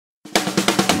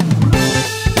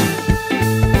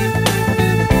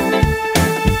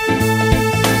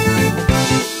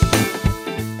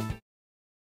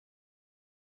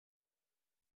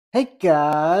Hey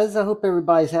guys, I hope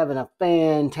everybody's having a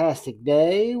fantastic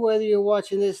day. Whether you're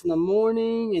watching this in the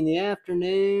morning, in the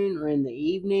afternoon, or in the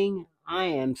evening, I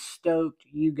am stoked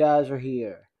you guys are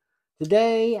here.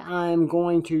 Today, I'm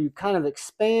going to kind of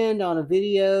expand on a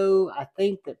video I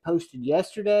think that posted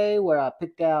yesterday where I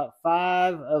picked out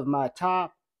 5 of my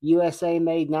top USA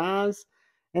made knives.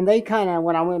 And they kind of,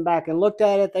 when I went back and looked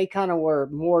at it, they kind of were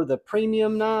more the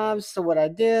premium knives. So what I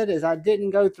did is I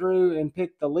didn't go through and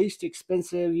pick the least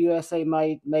expensive USA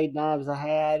made knives I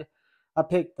had. I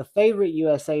picked the favorite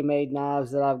USA made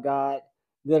knives that I've got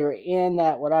that are in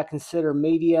that what I consider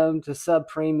medium to sub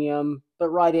premium, but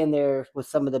right in there with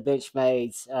some of the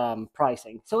Benchmade's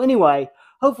pricing. So anyway,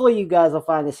 hopefully you guys will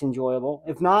find this enjoyable.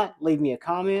 If not, leave me a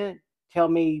comment. Tell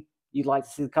me you'd like to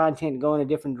see the content go in a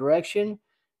different direction.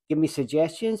 Give me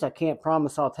suggestions. I can't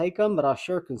promise I'll take them, but I'll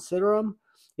sure consider them.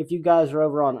 If you guys are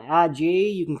over on IG,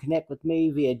 you can connect with me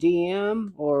via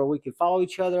DM, or we can follow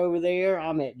each other over there.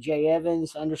 I'm at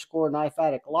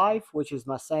jevans_knifeaddictlife, which is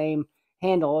my same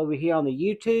handle over here on the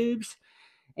YouTubes.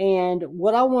 And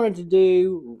what I wanted to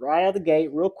do right out of the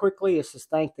gate real quickly is just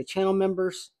thank the channel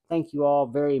members. Thank you all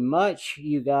very much.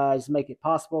 You guys make it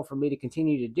possible for me to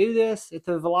continue to do this at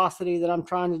the velocity that I'm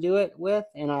trying to do it with,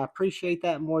 and I appreciate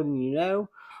that more than you know.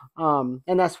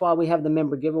 And that's why we have the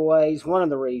member giveaways. One of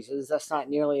the reasons. That's not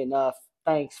nearly enough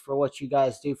thanks for what you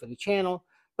guys do for the channel,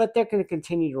 but they're going to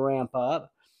continue to ramp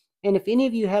up. And if any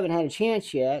of you haven't had a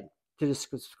chance yet to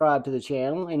subscribe to the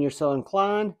channel and you're so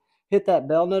inclined, hit that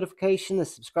bell notification, the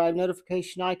subscribe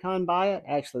notification icon by it.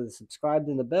 Actually, the subscribe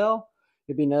and the bell.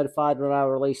 You'll be notified when I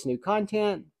release new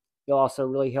content. You'll also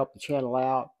really help the channel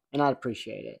out, and I'd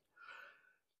appreciate it.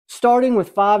 Starting with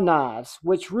 5 knives,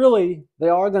 which really, they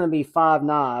are going to be 5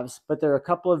 knives, but there are a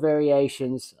couple of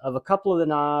variations of a couple of the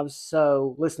knives,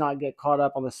 so let's not get caught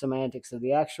up on the semantics of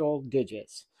the actual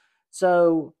digits.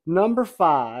 So, number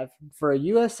 5 for a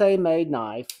USA-made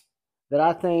knife that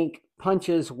I think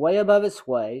punches way above its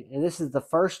weight, and this is the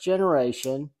first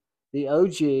generation, the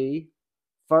OG,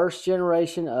 first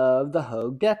generation of the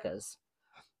Hogue Dekas.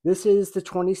 This is the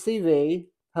 20CV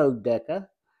Hogue Deka.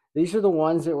 These are the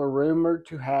ones that were rumored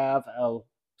to have a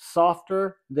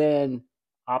softer than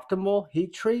optimal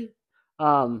heat treat.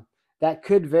 That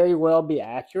could very well be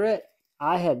accurate.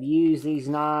 I have used these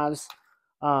knives.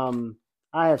 I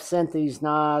have sent these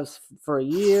knives for a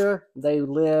year. They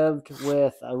lived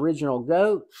with Original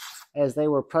Goat as they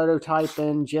were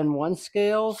prototyping Gen 1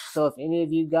 scales. So if any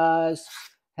of you guys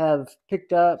have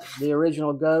picked up the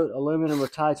Original Goat aluminum or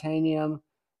titanium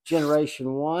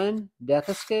Generation 1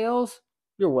 Deka scales,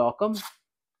 you're welcome.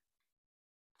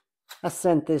 I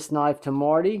sent this knife to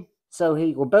Marty. So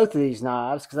both of these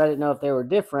knives, because I didn't know if they were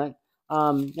different,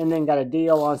 and then got a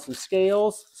deal on some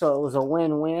scales. So it was a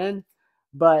win-win.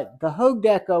 But the Hogue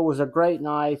Deka was a great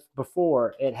knife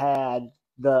before it had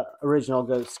the Original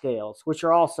Goat scales, which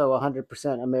are also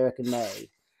 100% American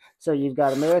made. So you've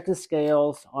got American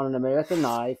scales on an American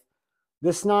knife.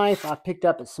 This knife I picked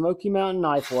up at Smoky Mountain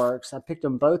Knife Works. I picked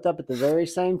them both up at the very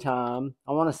same time.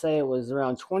 I want to say it was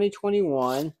around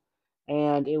 2021,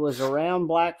 and it was around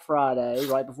Black Friday,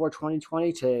 right before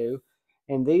 2022.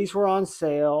 And these were on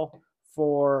sale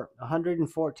for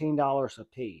 $114 a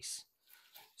piece.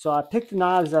 So I picked the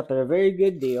knives up at a very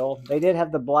good deal. They did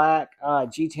have the black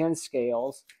G10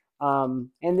 scales.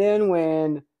 And then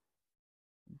when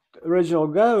Original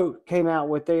Goat came out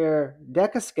with their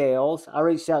Deka scales, I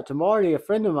reached out to Marty, a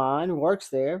friend of mine who works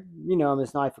there, you know him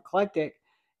as Knife Eclectic,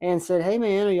 and said, hey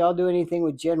man, are y'all doing anything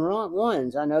with Gen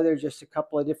 1s? I know there's just a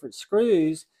couple of different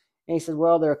screws. And he said,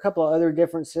 well, there are a couple of other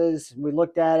differences. We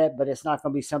looked at it, but it's not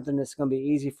going to be something that's going to be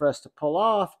easy for us to pull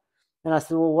off. And I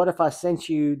said, well, what if I sent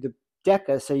you the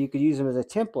Deka so you could use them as a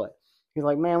template? He's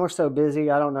like, man, we're so busy.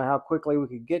 I don't know how quickly we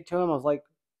could get to them. I was like,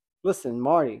 listen,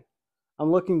 Marty,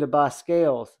 I'm looking to buy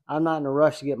scales. I'm not in a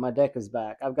rush to get my Dekas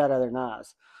back. I've got other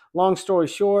knives. Long story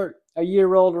short, a year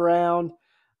rolled around.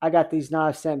 I got these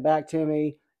knives sent back to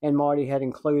me, and Marty had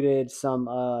included some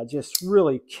just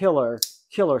really killer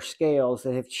scales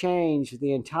that have changed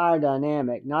the entire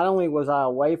dynamic. Not only was I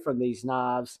away from these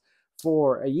knives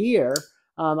for a year,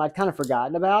 I'd kind of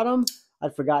forgotten about them.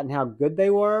 I'd forgotten how good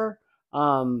they were.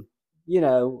 You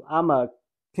know,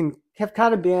 have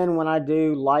kind of been, when I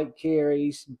do light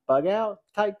carries, bug out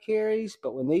type carries,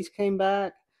 but when these came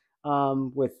back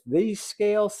with these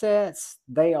scale sets,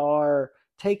 they are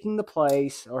taking the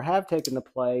place, or have taken the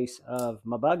place, of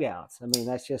my bug outs. I mean,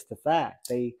 that's just the fact.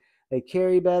 They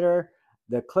carry better.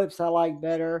 The clips I like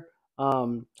better.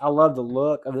 I love the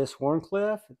look of this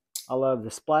Wharncliffe. I love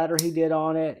the splatter he did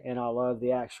on it, and I love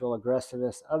the actual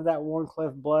aggressiveness of that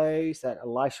Wharncliffe blaze, that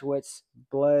Elishewitz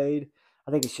blade.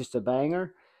 I think it's just a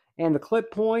banger. And the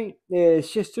clip point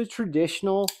is just a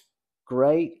traditional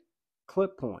great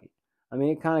clip point. I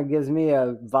mean, it kind of gives me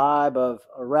a vibe of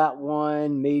a Rat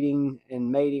 1 meeting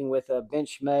and mating with a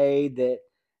Benchmade that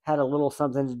had a little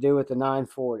something to do with the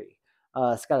 940.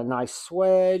 It's got a nice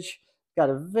swedge, got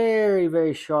a very,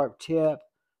 very sharp tip.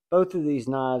 Both of these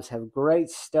knives have great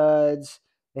studs.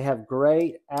 They have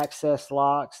great access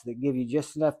locks that give you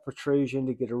just enough protrusion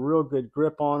to get a real good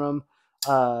grip on them.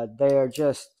 They are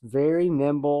just very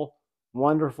nimble,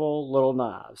 wonderful little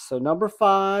knives. So number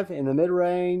 5 in the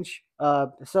mid-range.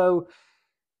 So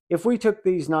if we took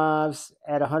these knives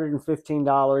at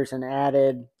 $115 and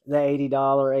added the $80,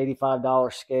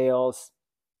 $85 scales,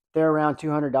 they're around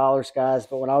 $200, guys.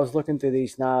 But when I was looking through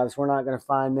these knives, we're not going to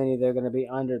find many that are going to be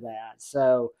under that.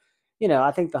 So, you know,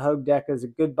 I think the Hogue Deka is a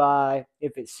good buy.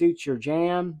 If it suits your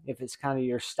jam, if it's kind of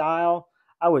your style,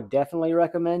 I would definitely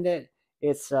recommend it.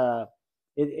 It's a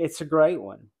great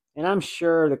one. And I'm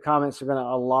sure the comments are going to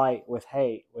alight with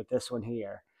hate with this one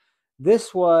here.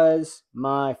 This was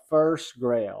my first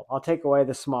Grail. I'll take away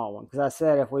the small one because I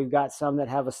said if we've got some that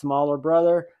have a smaller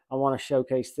brother, I want to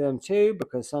showcase them too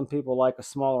because some people like a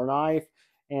smaller knife.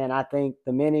 And I think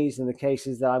the minis and the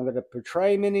cases that I'm going to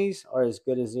portray minis are as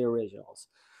good as the originals.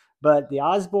 But the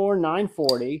Osborne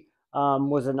 940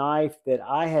 was a knife that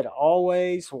I had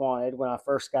always wanted when I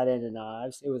first got into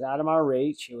knives. It was out of my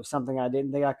reach. It was something I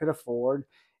didn't think I could afford.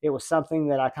 It was something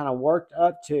that I kind of worked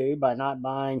up to by not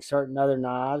buying certain other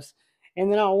knives. And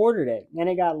then I ordered it, and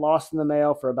it got lost in the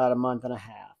mail for about a month and a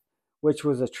half, which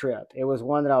was a trip. It was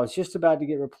one that I was just about to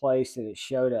get replaced, and it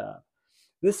showed up.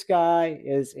 This guy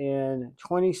is in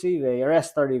 20CV, or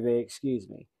S30V, excuse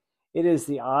me. It is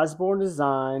the Osborne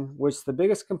design, which the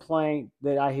biggest complaint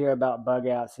that I hear about bug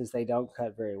outs is they don't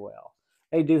cut very well.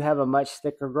 They do have a much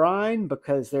thicker grind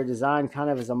because they're designed kind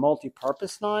of as a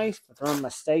multi-purpose knife. If I'm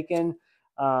mistaken,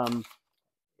 um,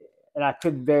 and I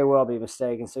could very well be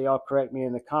mistaken, so y'all correct me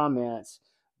in the comments.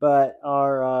 But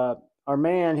our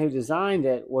man who designed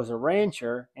it was a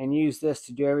rancher and used this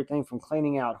to do everything from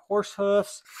cleaning out horse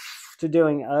hoofs to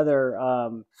doing other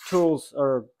tools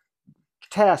or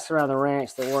tasks around the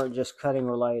ranch that weren't just cutting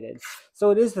related.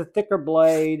 So it is the thicker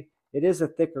blade, it is a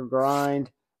thicker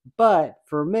grind, but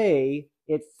for me,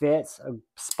 it fits a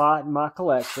spot in my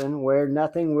collection where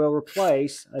nothing will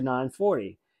replace a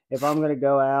 940. If I'm going to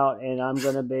go out and I'm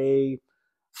going to be,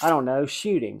 I don't know,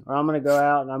 shooting, or I'm going to go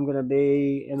out and I'm going to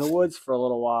be in the woods for a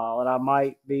little while and I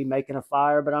might be making a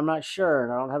fire, but I'm not sure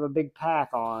and I don't have a big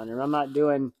pack on and I'm not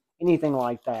doing anything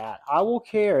like that, I will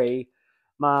carry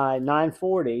my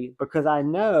 940 because I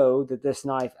know that this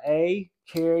knife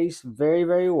carries very,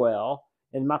 very well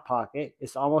in my pocket.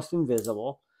 It's almost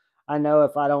invisible. I know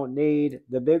if I don't need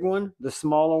the big one, the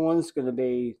smaller one's going to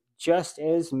be just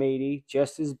as meaty,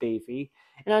 just as beefy.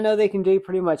 And I know they can do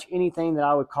pretty much anything that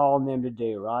I would call on them to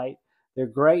do, right? They're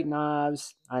great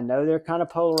knives. I know they're kind of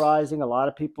polarizing. A lot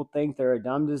of people think they're a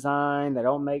dumb design. They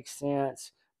don't make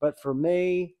sense. But for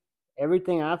me,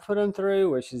 everything I've put them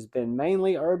through, which has been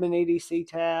mainly urban EDC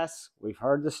tasks, we've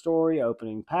heard the story,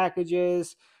 opening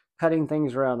packages, cutting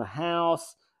things around the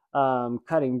house,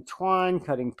 cutting twine,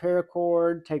 cutting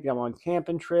paracord, taking them on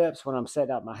camping trips when I'm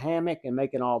setting up my hammock and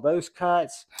making all those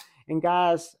cuts. And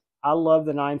guys, I love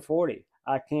the 940.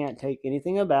 I can't take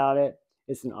anything about it.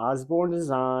 It's an Osborne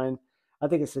design. I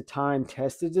think it's a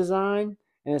time-tested design,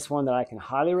 and it's one that I can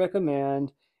highly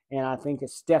recommend. And I think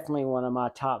it's definitely one of my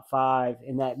top 5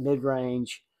 in that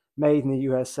mid-range made in the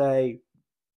USA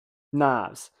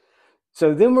knives.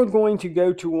 So then we're going to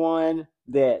go to one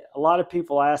that a lot of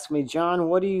people ask me, John,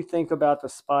 what do you think about the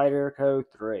Spyderco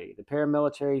 3, the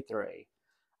Paramilitary 3?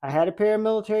 I had a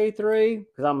Paramilitary 3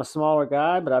 because I'm a smaller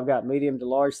guy, but I've got medium to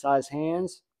large size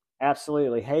hands.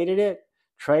 Absolutely hated it,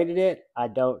 traded it. I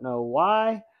don't know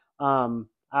why.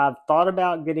 I've thought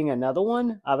about getting another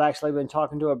one. I've actually been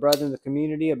talking to a brother in the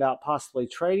community about possibly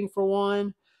trading for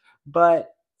one.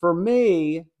 But for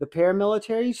me, the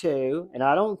Paramilitary 2, and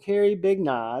I don't carry big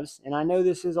knives, and I know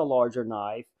this is a larger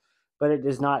knife, but it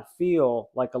does not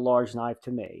feel like a large knife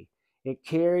to me. It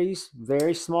carries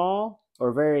very small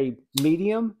or very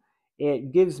medium.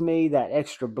 It gives me that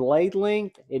extra blade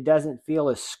length. It doesn't feel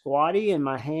as squatty in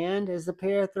my hand as the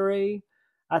Para 3.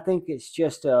 I think it's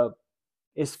just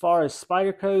as far as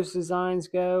Spyderco's designs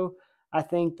go, I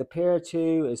think the Para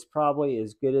 2 is probably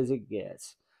as good as it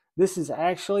gets. This is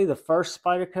actually the first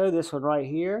Spyderco, this one right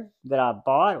here, that I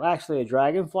bought. Actually, a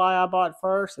Dragonfly I bought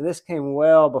first, and this came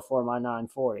well before my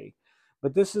 940.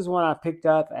 But this is one I picked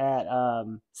up at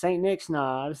St. Nick's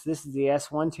Knives. This is the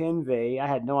S110V. I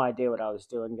had no idea what I was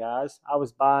doing, guys. I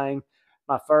was buying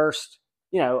my first,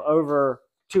 over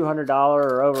 $200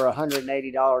 or over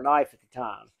 $180 knife at the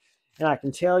time. And I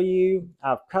can tell you,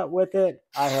 I've cut with it.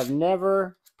 I have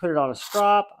never put it on a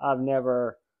strop. I've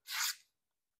never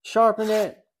sharpened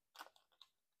it.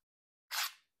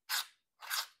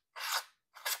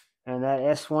 And that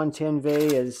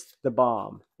S110V is the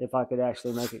bomb, if I could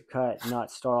actually make it cut and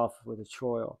not start off with a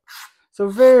choil. So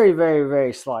very, very,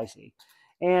 very slicey.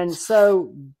 And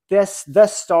so this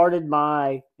thus started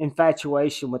my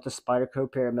infatuation with the Spyderco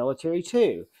Paramilitary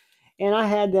 2. And I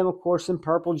had them, of course, in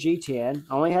purple G10.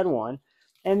 I only had one.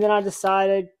 And then I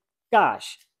decided,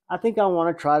 gosh, I think I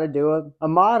want to try to do a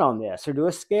mod on this or do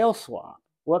a scale swap.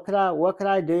 What could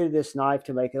I do to this knife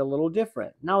to make it a little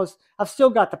different? And I've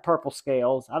still got the purple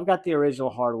scales. I've got the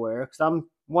original hardware because I'm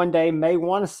one day may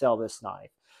want to sell this knife.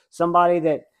 Somebody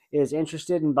that is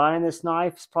interested in buying this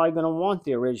knife is probably going to want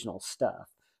the original stuff.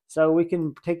 So we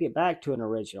can take it back to an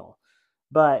original.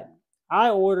 But I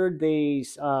ordered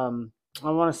these, I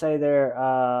want to say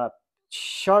they're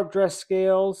sharp dress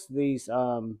scales, these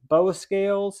BOA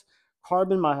scales,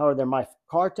 carbon, they're my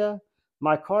Carta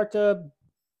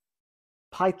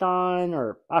Python,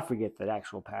 or I forget the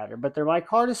actual pattern, but they're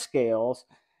micarta scales,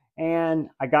 and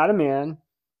I got them in,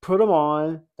 put them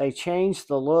on. They changed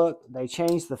the look, they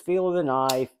changed the feel of the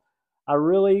knife. I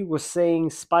really was seeing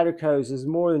Spyderco's as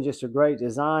more than just a great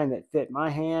design that fit my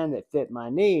hand, that fit my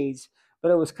needs, but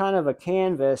it was kind of a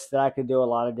canvas that I could do a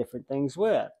lot of different things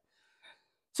with.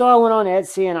 So I went on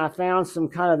Etsy and I found some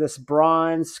kind of this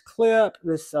bronze clip,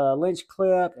 this Lynch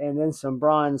clip, and then some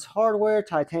bronze hardware,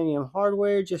 titanium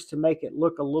hardware, just to make it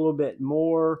look a little bit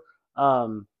more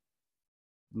modded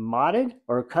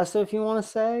or custom, if you want to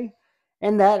say.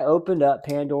 And that opened up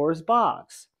Pandora's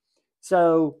box.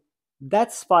 So that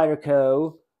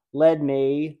Spyderco led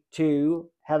me to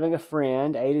having a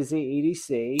friend, A to Z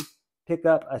EDC, pick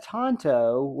up a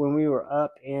Tonto when we were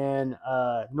up in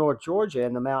North Georgia,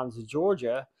 in the mountains of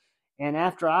Georgia. And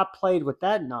after I played with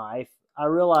that knife, I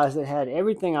realized it had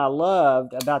everything I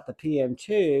loved about the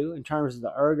PM2 in terms of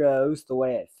the ergos, the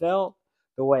way it felt,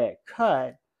 the way it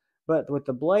cut. But with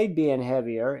the blade being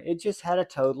heavier, it just had a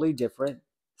totally different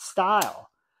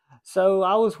style. So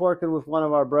I was working with one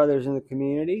of our brothers in the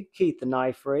community, Keith the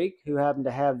Knife Freak, who happened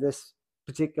to have this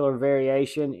particular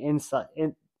variation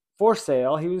for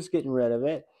sale. He was getting rid of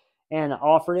it and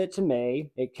offered it to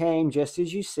me. It came just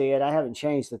as you see it. I haven't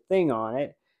changed a thing on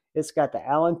it. It's got the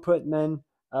Alan Putman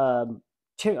contoured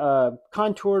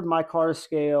micarta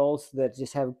scales that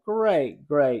just have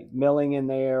great milling in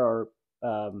there, or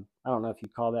I don't know if you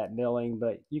call that milling,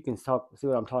 but you can see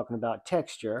what I'm talking about,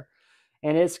 texture.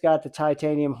 And it's got the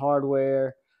titanium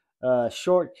hardware,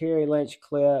 short carry Lynch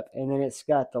clip, and then it's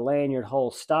got the lanyard hole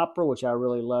stopper, which I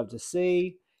really love to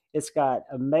see. It's got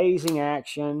amazing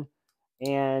action,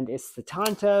 and it's the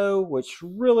Tonto, which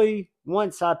really,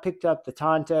 once I picked up the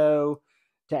Tonto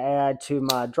to add to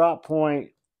my drop point,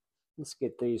 let's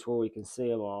get these where we can see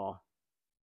them all.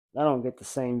 I don't get the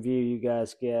same view you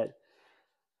guys get.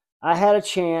 I had a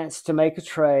chance to make a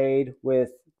trade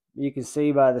with, you can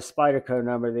see by the Spyderco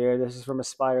number there, this is from a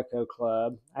Spyderco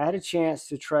club. I had a chance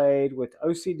to trade with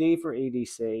OCD for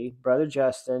EDC, brother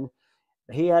Justin.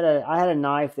 I had a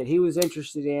knife that he was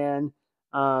interested in,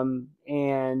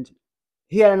 and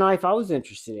he had a knife I was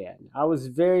interested in. I was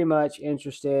very much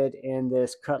interested in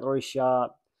this Cutlery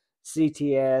Shop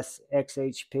CTS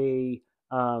XHP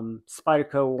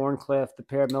Spyderco Wharncliffe, the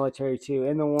Paramilitary 2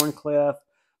 in the Wharncliffe,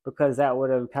 because that would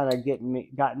have kind of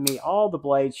gotten me all the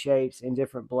blade shapes and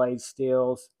different blade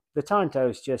steels. The Tonto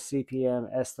is just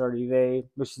CPM S30V,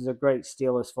 which is a great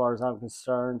steel as far as I'm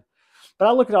concerned. But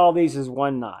I look at all these as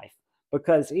one knife,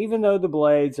 because even though the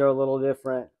blades are a little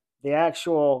different, the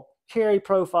actual carry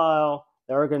profile,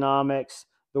 the ergonomics,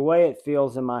 the way it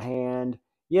feels in my hand,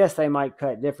 yes, they might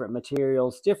cut different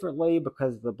materials differently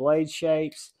because of the blade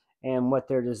shapes and what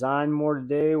they're designed more to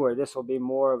do, where this will be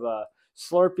more of a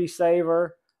slurpy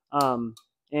saver. And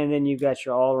then you've got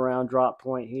your all-around drop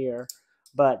point here.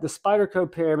 But the Spyderco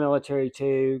Paramilitary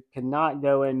 2 cannot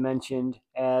go unmentioned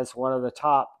as one of the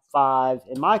top 5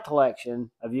 in my collection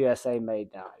of USA-made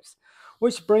knives.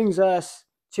 Which brings us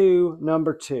to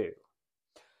number 2.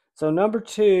 So number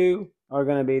 2 are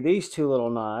going to be these two little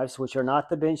knives, which are not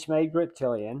the Benchmade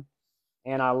Griptilian.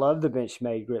 And I love the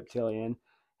Benchmade Griptilian.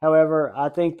 However, I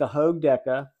think the Hogue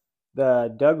Deka,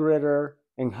 the Doug Ritter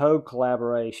and Hogue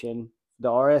collaboration, the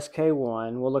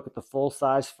RSK1, we'll look at the full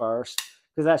size first,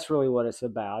 because that's really what it's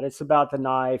about. It's about the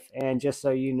knife, and just so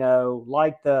you know,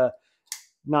 like the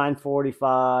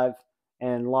 945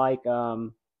 and like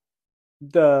the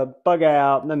bug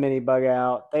out, the mini bug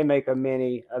out, they make a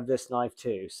mini of this knife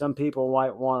too. Some people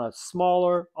might want a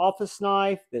smaller office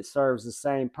knife that serves the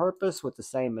same purpose with the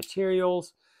same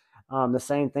materials. The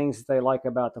same things that they like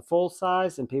about the full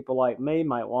size, and people like me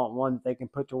might want one that they can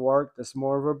put to work that's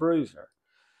more of a bruiser.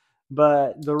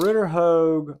 But the Ritter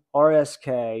Hogue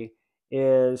RSK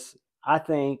is, I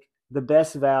think, the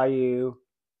best value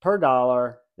per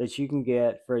dollar that you can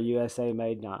get for a USA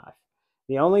made knife.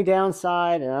 The only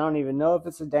downside, and I don't even know if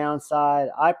it's a downside,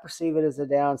 I perceive it as a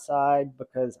downside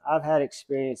because I've had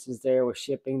experiences there with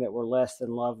shipping that were less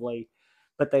than lovely,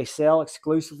 but they sell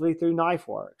exclusively through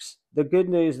KnifeWorks. The good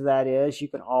news of that is you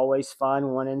can always find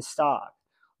one in stock,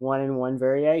 one in one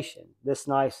variation. This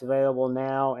knife's available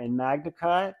now in Magna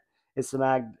Cut. It's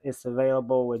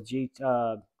available with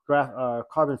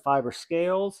carbon fiber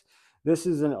scales. This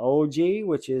is an OG,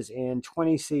 which is in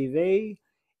 20 CV.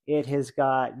 It has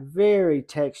got very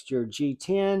textured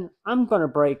G10. I'm going to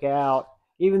break out,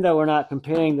 even though we're not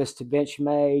comparing this to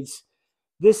Benchmade's,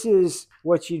 this is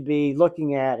what you'd be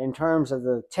looking at in terms of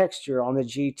the texture on the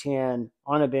G10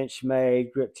 on a Benchmade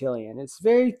Griptilian. It's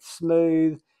very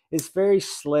smooth. It's very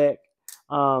slick.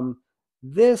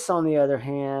 This, on the other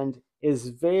hand, is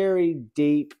very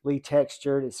deeply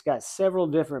textured. It's got several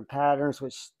different patterns,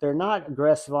 which they're not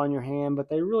aggressive on your hand, but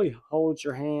they really hold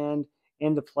your hand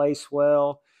into place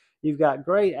well. You've got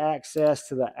great access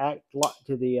to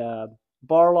the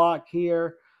bar lock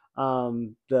here.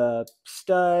 The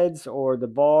studs or the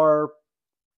bar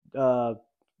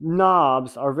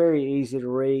knobs are very easy to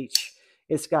reach.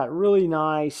 It's got really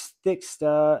nice thick studs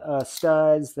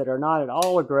that are not at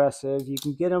all aggressive. You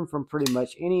can get them from pretty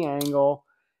much any angle.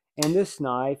 And this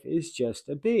knife is just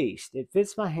a beast. It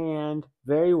fits my hand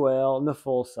very well in the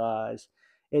full size.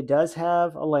 It does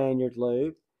have a lanyard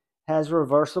loop, has a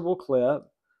reversible clip.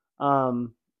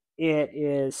 It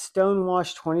is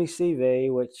stonewashed 20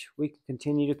 CV, which we can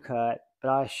continue to cut, but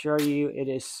I assure you it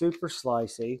is super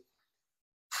slicey.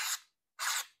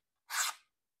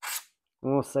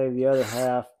 And we'll save the other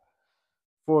half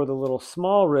for the little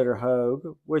small Ritter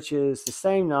Hogue, which is the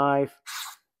same knife,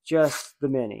 just the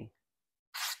mini.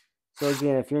 So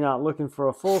again, if you're not looking for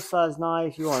a full-size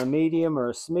knife, you want a medium or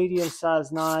a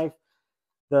medium-sized knife,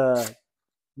 the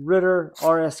Ritter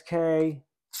RSK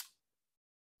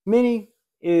Mini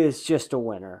is just a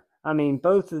winner. I mean,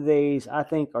 both of these I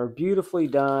think are beautifully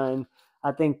done.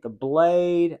 I think the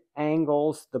blade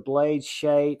angles, the blade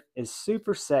shape is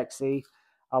super sexy.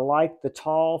 I like the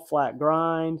tall flat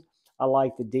grind. I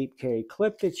like the deep carry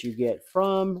clip that you get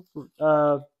from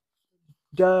Doug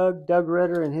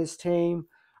Ritter and his team.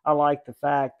 I like the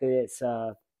fact that it's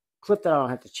a clip that I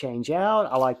don't have to change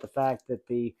out. I like the fact that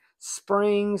the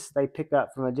springs they pick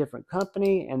up from a different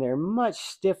company and they're much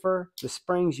stiffer. The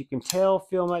springs, you can tell,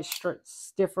 feel much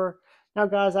stiffer. Now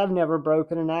guys, I've never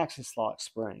broken an axis lock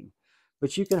spring,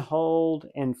 but you can hold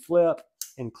and flip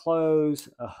and close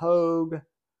a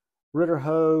Ritter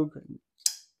Hogue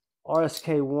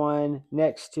RSK1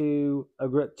 next to a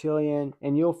Griptilian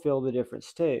and you'll feel the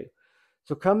difference too.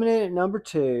 So coming in at number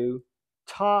 2,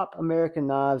 top American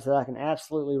knives that I can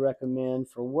absolutely recommend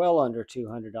for well under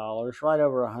 $200, right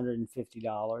over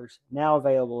 $150, now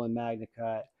available in Magna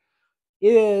Cut,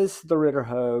 is the Ritter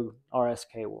Hogue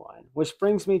RSK1, which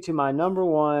brings me to my number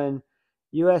 1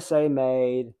 USA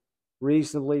made,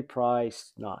 reasonably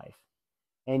priced knife.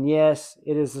 And yes,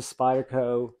 it is the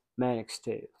Spyderco Manix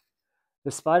 2.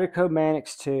 The Spyderco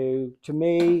Manix 2, to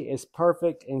me, is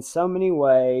perfect in so many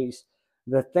ways.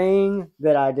 The thing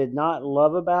that I did not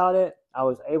love about it, I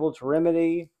was able to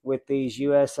remedy with these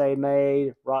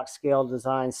USA-made rock scale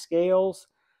design scales.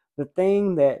 The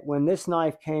thing that when this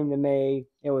knife came to me,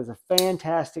 it was a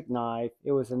fantastic knife.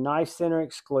 It was a Knife Center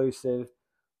exclusive,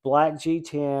 black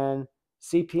G10,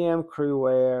 CPM crew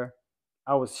wear.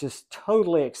 I was just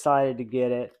totally excited to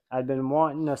get it. I'd been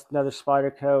wanting another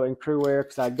Spyderco and crew wear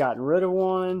because I'd gotten rid of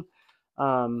one.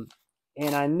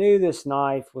 And I knew this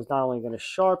knife was not only going to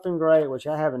sharpen great, which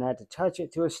I haven't had to touch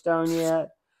it to a stone yet,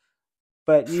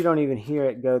 but you don't even hear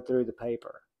it go through the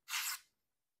paper.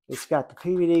 It's got the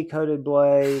PVD coated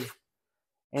blade,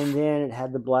 and then it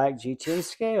had the black G10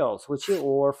 scales, which it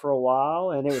wore for a while,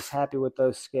 and it was happy with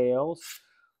those scales.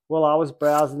 Well, I was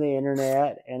browsing the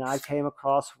internet, and I came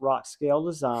across Rock Scale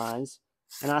Designs,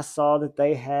 and I saw that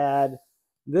they had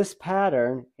this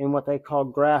pattern in what they call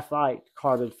graphite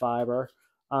carbon fiber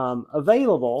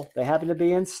available. They happened to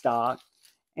be in stock,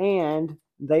 and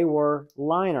they were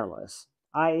linerless,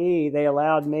 i.e. they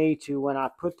allowed me to, when I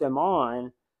put them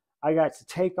on, I got to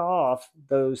take off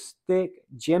those thick,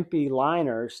 jimpy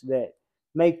liners that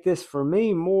make this, for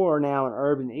me, more now an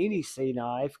urban EDC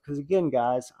knife. Because again,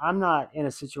 guys, I'm not in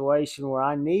a situation where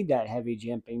I need that heavy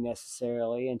jimping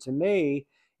necessarily. And to me,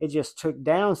 it just took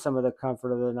down some of the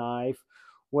comfort of the knife,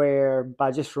 where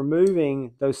by just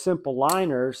removing those simple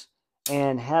liners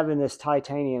And having this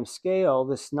titanium scale,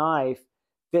 this knife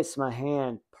fits my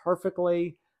hand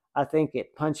perfectly. I think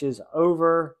it punches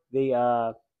over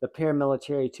the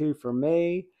Paramilitary 2 for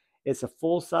me. It's a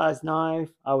full-size knife.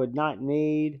 I would not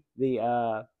need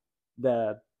the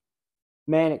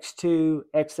Manix 2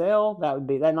 XL.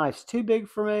 That knife's too big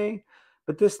for me,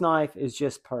 but this knife is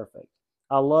just perfect.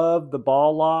 I love the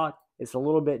ball lock. It's a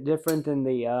little bit different than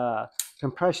the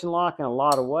compression lock in a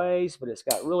lot of ways, but it's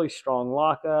got really strong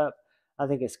lockup. I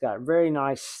think it's got very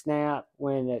nice snap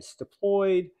when it's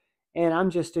deployed, and I'm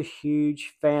just a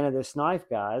huge fan of this knife,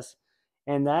 guys.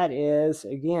 And that is,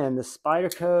 again, the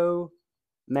Spyderco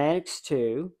Manix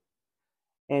 2.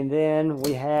 And then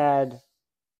we had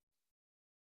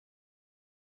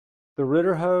the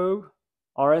Ritter Hogue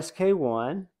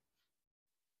RSK1.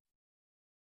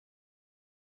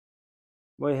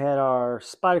 We had our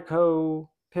Spyderco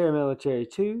Paramilitary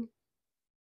 2.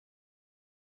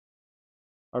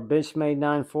 Our Benchmade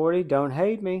 940. Don't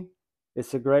hate me.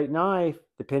 It's a great knife,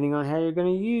 depending on how you're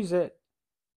going to use it.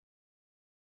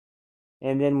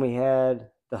 And then we had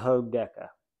the Hogue Deka.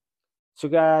 So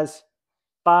guys,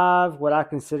 5 what I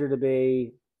consider to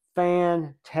be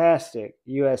fantastic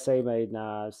USA-made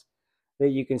knives that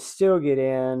you can still get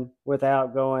in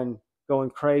without going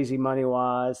crazy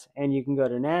money-wise. And you can go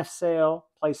to NAF sale,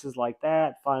 places like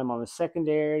that, find them on the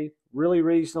secondary, really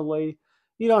reasonably.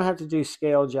 You don't have to do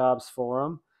scale jobs for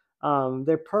them.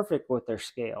 They're perfect with their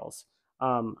scales.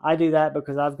 I do that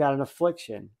because I've got an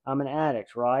affliction. I'm an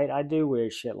addict, right? I do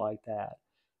weird shit like that.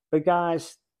 But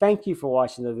guys, thank you for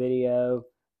watching the video.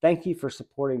 Thank you for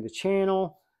supporting the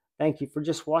channel. Thank you for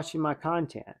just watching my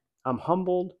content. I'm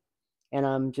humbled and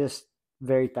I'm just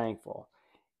very thankful.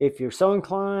 If you're so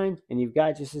inclined and you've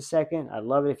got just a second, I'd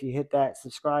love it if you hit that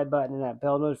subscribe button and that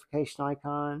bell notification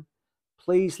icon.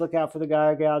 Please look out for the guy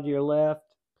or gal to your left.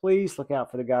 Please look out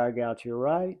for the guy or gal to your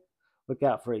right. Look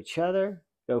out for each other.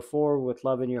 Go forward with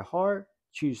love in your heart.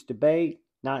 Choose debate,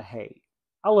 not hate.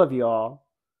 I love you all.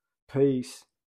 Peace.